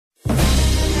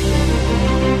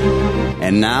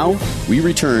And now, we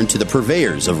return to the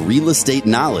purveyors of real estate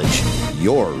knowledge,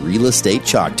 your Real Estate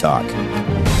Chalk Talk.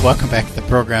 Welcome back to the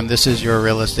program. This is your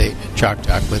Real Estate Chalk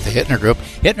Talk with the Hittner Group.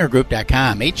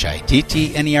 HittnerGroup.com,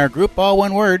 Hittner Group, all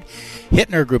one word.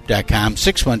 HittnerGroup.com,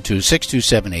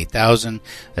 612-627-8000.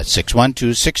 That's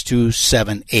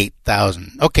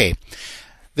 612-627-8000. Okay,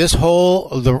 this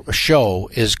whole show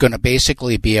is going to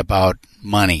basically be about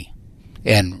money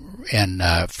and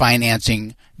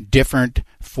financing different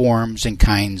forms and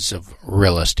kinds of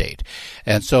real estate.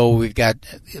 And so we've got,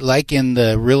 like in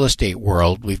the real estate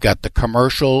world, we've got the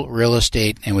commercial real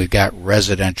estate and we've got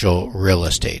residential real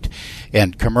estate.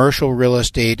 And commercial real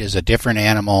estate is a different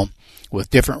animal with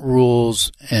different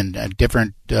rules and a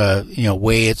different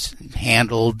way it's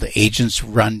handled. The agents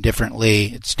run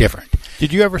differently. It's different.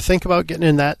 Did you ever think about getting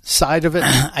in that side of it?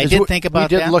 I did think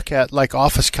about that. We did look at like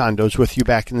office condos with you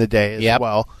back in the day as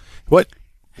well.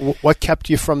 What kept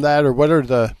you from that, or what are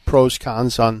the pros,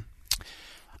 cons on?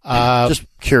 Just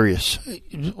curious.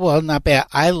 Well, not bad.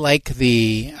 I like I'm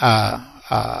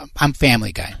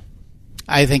family guy.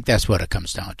 I think that's what it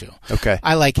comes down to. Okay.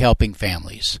 I like helping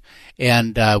families.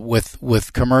 And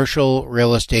with commercial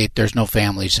real estate, there's no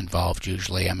families involved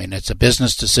usually. I mean, it's a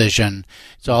business decision.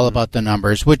 It's all about the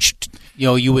numbers, which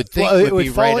you would think would be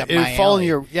right up my alley.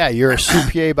 You're a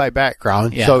CPA by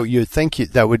background, so you'd think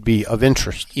that would be of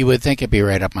interest. You would think it'd be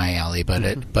right up my alley, but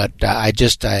I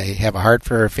have a heart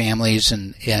for families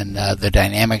and the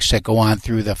dynamics that go on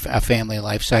through a family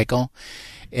life cycle.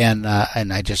 And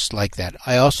I just like that.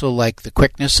 I also like the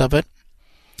quickness of it,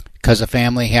 because a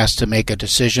family has to make a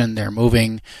decision. They're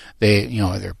moving.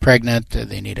 They're pregnant.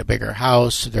 They need a bigger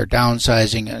house. They're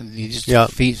downsizing.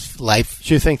 Life.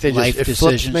 So you think they life just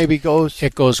decisions maybe goes?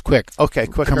 It goes quick. Okay,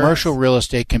 quick. Commercial real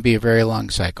estate can be a very long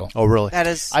cycle. Oh, really? That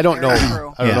is. I don't know.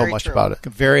 True. I don't know much about it. A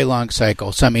very long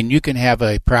cycle. So I mean, you can have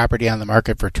a property on the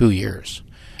market for 2 years.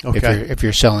 Okay. If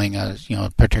you're selling a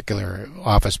particular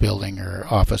office building or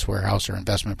office warehouse or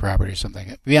investment property or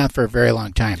something, be on for a very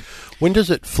long time. When does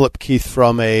it flip, Keith,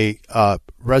 from a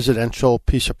residential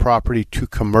piece of property to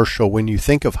commercial? When you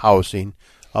think of housing,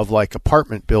 of like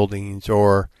apartment buildings,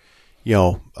 or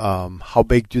how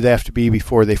big do they have to be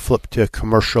before they flip to a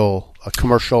commercial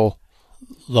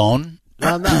loan?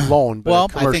 No, not loan, but a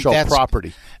commercial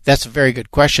property. That's a very good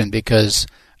question, because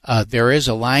there is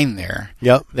a line there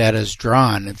that is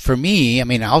drawn. And for me, I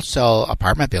mean, I'll sell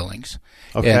apartment buildings,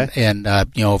 and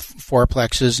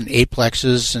fourplexes and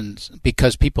eightplexes, and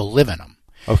because people live in them.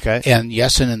 Okay. And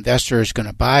yes, an investor is going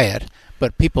to buy it,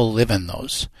 but people live in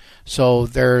those. So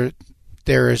there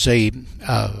is a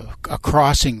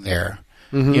crossing there.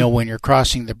 Mm-hmm. When you're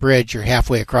crossing the bridge, you're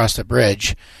halfway across the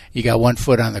bridge. You got 1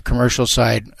 foot on the commercial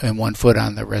side and 1 foot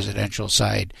on the residential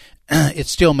side. It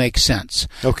still makes sense.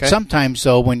 Okay. Sometimes,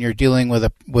 though, when you're dealing with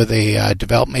a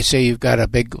development, say you've got a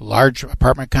big, large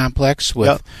apartment complex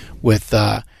with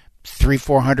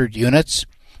 300-400 units,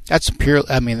 that's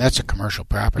a commercial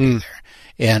property there,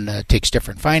 and it takes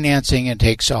different financing. It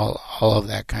takes all of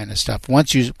that kind of stuff.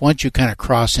 Once you kind of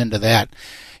cross into that,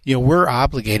 we're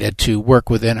obligated to work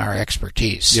within our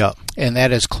expertise. Yeah. And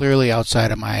that is clearly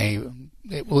outside of my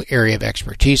area of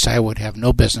expertise. I would have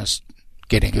no business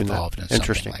getting involved in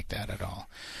something like that at all.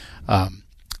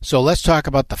 So let's talk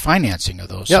about the financing of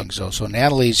those things, though. So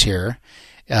Natalie's here,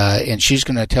 and she's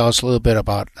going to tell us a little bit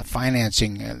about the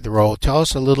financing, the role. Tell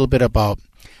us a little bit about,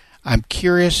 I'm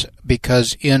curious,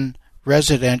 because in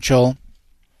residential,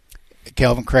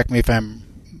 Calvin, correct me if I'm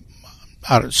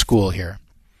out of school here.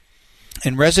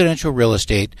 In residential real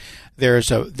estate,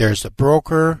 there's a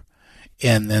broker,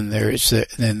 and then there's the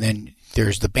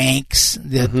banks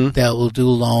that will do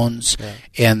loans,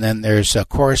 and then there's a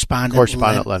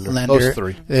correspondent lender. Those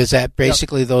three. Is that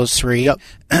basically those three? Yep.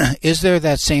 Is there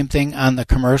that same thing on the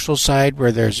commercial side,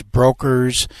 where there's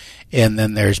brokers, and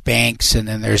then there's banks, and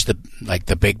then there's the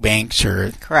big banks?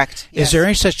 Or correct? Yes. Is there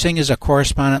any such thing as a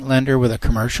correspondent lender with a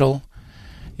commercial?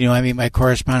 By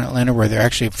correspondent lender, where they're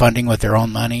actually funding with their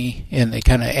own money, and they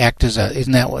kind of act as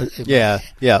isn't that what? Yeah.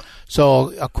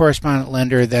 So a correspondent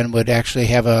lender then would actually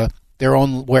have their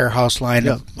own warehouse line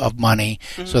of money.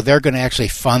 Mm-hmm. So they're going to actually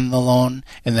fund the loan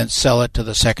and then sell it to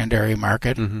the secondary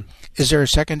market. Mm-hmm. Is there a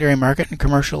secondary market in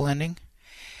commercial lending?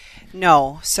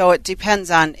 No. So it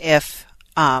depends on if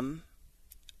the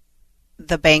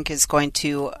bank is going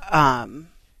to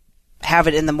have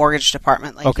it in the mortgage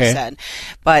department, like you said.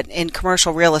 But in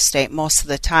commercial real estate, most of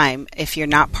the time, if you're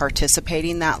not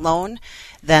participating in that loan,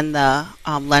 then the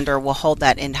lender will hold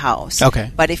that in-house.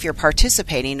 Okay. But if you're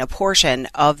participating, a portion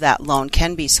of that loan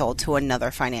can be sold to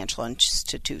another financial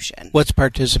institution. What's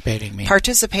participating mean?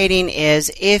 Participating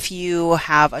is if you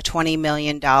have a $20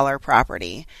 million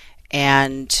property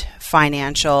and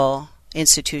financial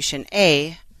institution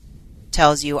A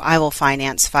tells you, I will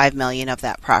finance $5 million of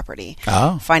that property.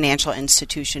 Oh. Financial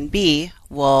institution B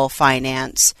will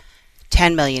finance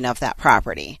 $10 million of that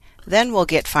property. Then we'll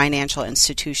get financial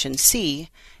institution C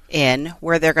in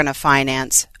where they're going to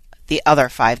finance the other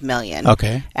 $5 million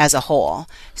as a whole.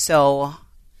 So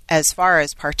as far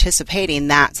as participating,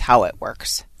 that's how it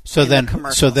works. So then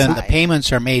the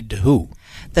payments are made to who?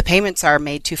 The payments are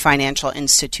made to financial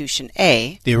institution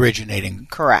A. The originating.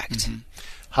 Correct.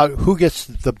 Mm-hmm. Who gets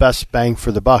the best bang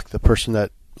for the buck? The person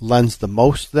that lends the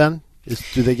most then?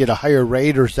 Do they get a higher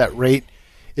rate, or is that rate,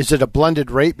 is it a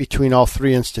blended rate between all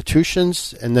three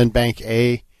institutions, and then Bank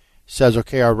A says,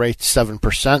 okay, our rate's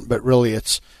 7%, but really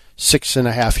it's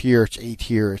 6.5 here, it's 8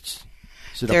 here. Is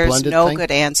it a blended thing? There's no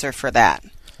good answer for that.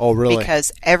 Oh, really?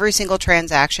 Because every single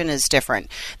transaction is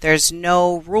different. There's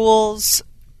no rules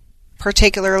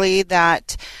particularly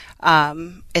that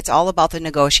it's all about the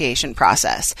negotiation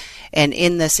process. And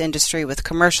in this industry with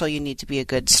commercial, you need to be a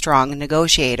good, strong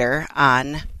negotiator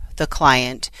on the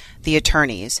client, the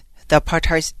attorneys, the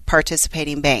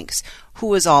participating banks,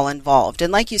 who is all involved.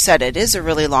 And like you said, it is a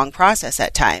really long process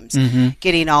at times,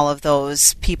 getting all of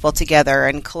those people together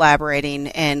and collaborating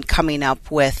and coming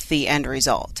up with the end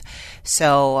result.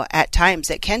 So at times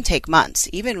it can take months.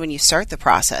 Even when you start the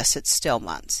process, it's still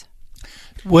months.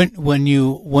 When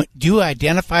do you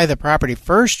identify the property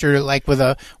first, or like with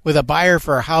a buyer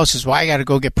for a house is, well, I got to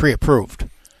go get pre-approved.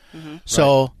 Mm-hmm.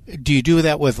 So do you do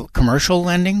that with commercial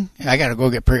lending? I got to go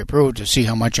get pre-approved to see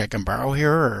how much I can borrow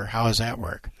here, or how does that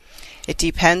work? It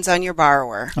depends on your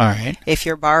borrower. All right. If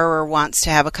your borrower wants to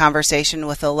have a conversation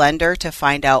with a lender to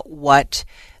find out what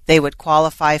they would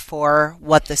qualify for,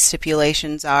 what the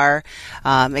stipulations are,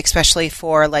 especially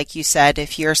for, like you said,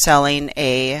 if you're selling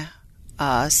a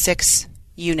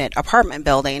 6-unit apartment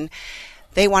building,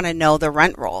 they want to know the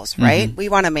rent rolls, right? Mm-hmm. We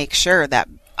want to make sure that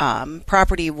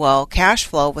property will cash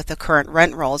flow with the current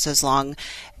rent rolls as long,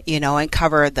 and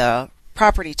cover the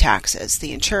property taxes,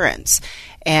 the insurance.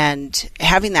 And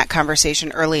having that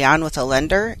conversation early on with a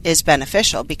lender is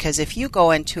beneficial, because if you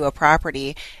go into a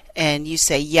property and you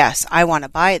say, yes, I want to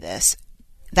buy this,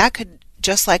 that could,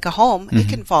 just like a home, it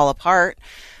can fall apart,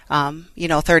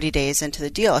 30 days into the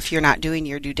deal if you're not doing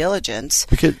your due diligence.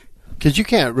 Because you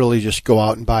can't really just go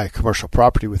out and buy a commercial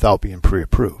property without being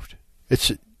pre-approved.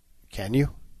 Can you?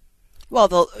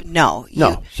 Well, no.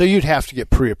 So you'd have to get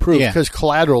pre-approved, because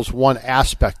collateral is one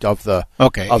aspect of the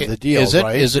deal, is it,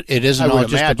 right? It isn't all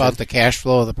just about the cash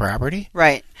flow of the property?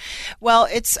 Right. Well,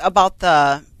 it's about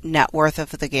the net worth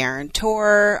of the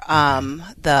guarantor,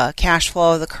 the cash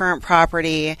flow of the current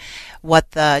property,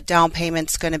 what the down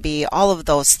payment's going to be, all of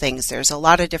those things. There's a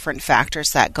lot of different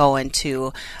factors that go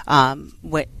into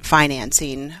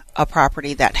financing a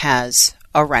property that has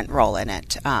a rent roll in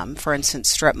it. For instance,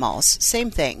 strip malls, same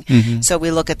thing. Mm-hmm. So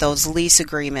we look at those lease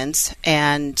agreements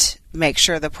and make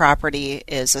sure the property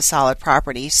is a solid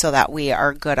property so that we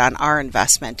are good on our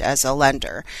investment as a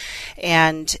lender.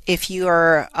 And if you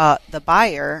are the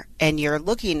buyer and you're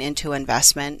looking into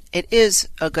investment, it is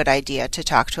a good idea to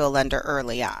talk to a lender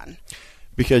early on.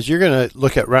 Because you're going to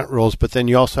look at rent rolls, but then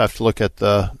you also have to look at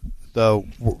the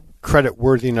credit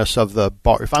worthiness of the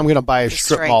bar. If I'm going to buy a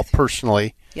strip mall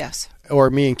personally, yes, or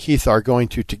me and Keith are going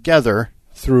to together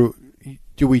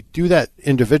do we do that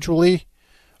individually,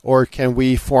 or can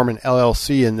we form an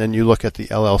LLC and then you look at the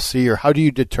LLC, or how do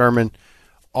you determine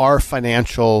our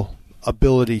financial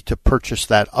ability to purchase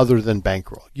that other than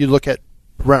bankroll? You look at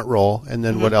rent roll, and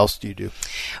then what else do you do?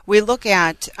 We look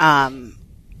at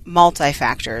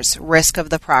multi-factors: risk of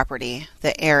the property,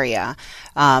 the area.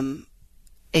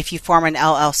 If you form an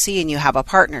LLC and you have a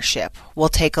partnership, we'll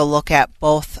take a look at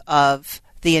both of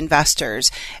the investors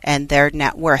and their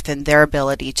net worth and their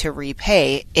ability to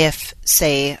repay if,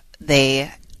 say,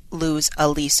 they lose a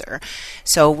leaser.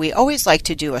 So we always like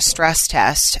to do a stress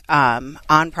test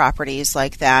on properties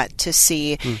like that to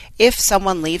see if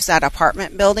someone leaves that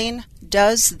apartment building,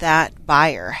 does that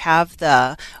buyer have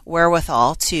the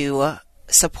wherewithal to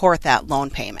support that loan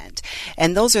payment?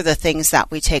 And those are the things that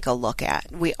we take a look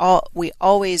at. We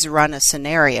always run a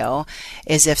scenario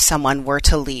as if someone were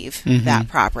to leave that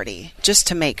property, just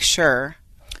to make sure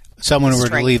someone were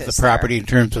to leave the property in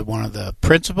terms of one of the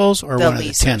principals or one of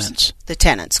the tenants. The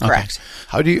tenants, correct.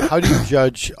 Okay. How do you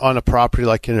judge on a property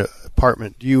like an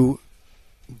apartment? Do you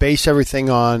base everything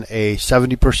on a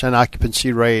 70%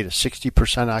 occupancy rate, a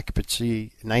 60%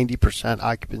 occupancy, 90%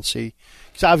 occupancy?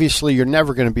 Because obviously you're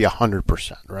never going to be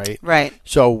 100%, right? Right.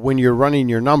 So when you're running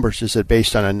your numbers, is it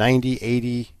based on a 90,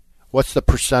 80? What's the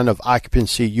percent of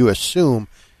occupancy you assume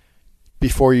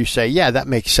before you say, yeah, that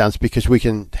makes sense because we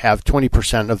can have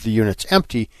 20% of the units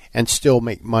empty and still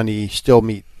make money, still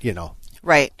meet,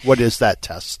 Right. What is that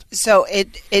test? So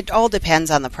it all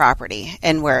depends on the property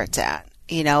and where it's at.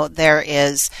 There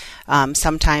is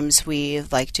sometimes we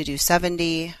like to do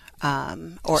 70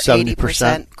 or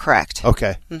 80%. Correct.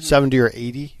 Okay. 70 or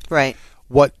 80? Right.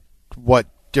 What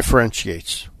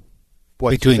differentiates?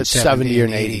 Between 70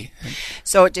 and 80?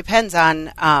 So it depends on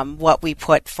what we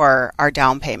put for our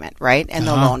down payment, right, and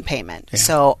the loan payment. Yeah.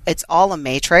 So it's all a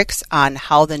matrix on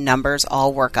how the numbers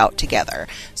all work out together.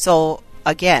 So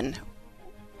again,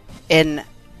 in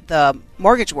the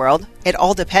mortgage world, it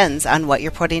all depends on what you're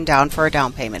putting down for a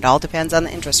down payment. It all depends on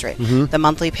the interest rate, the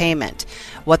monthly payment,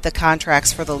 what the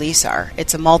contracts for the lease are.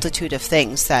 It's a multitude of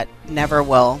things that never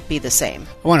will be the same.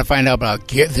 I want to find out about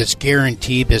this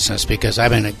guarantee business because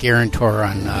I've been a guarantor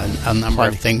on a number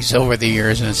of things over the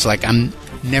years, and it's like I'm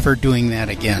never doing that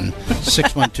again.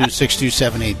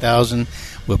 612-627-8000.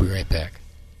 We'll be right back.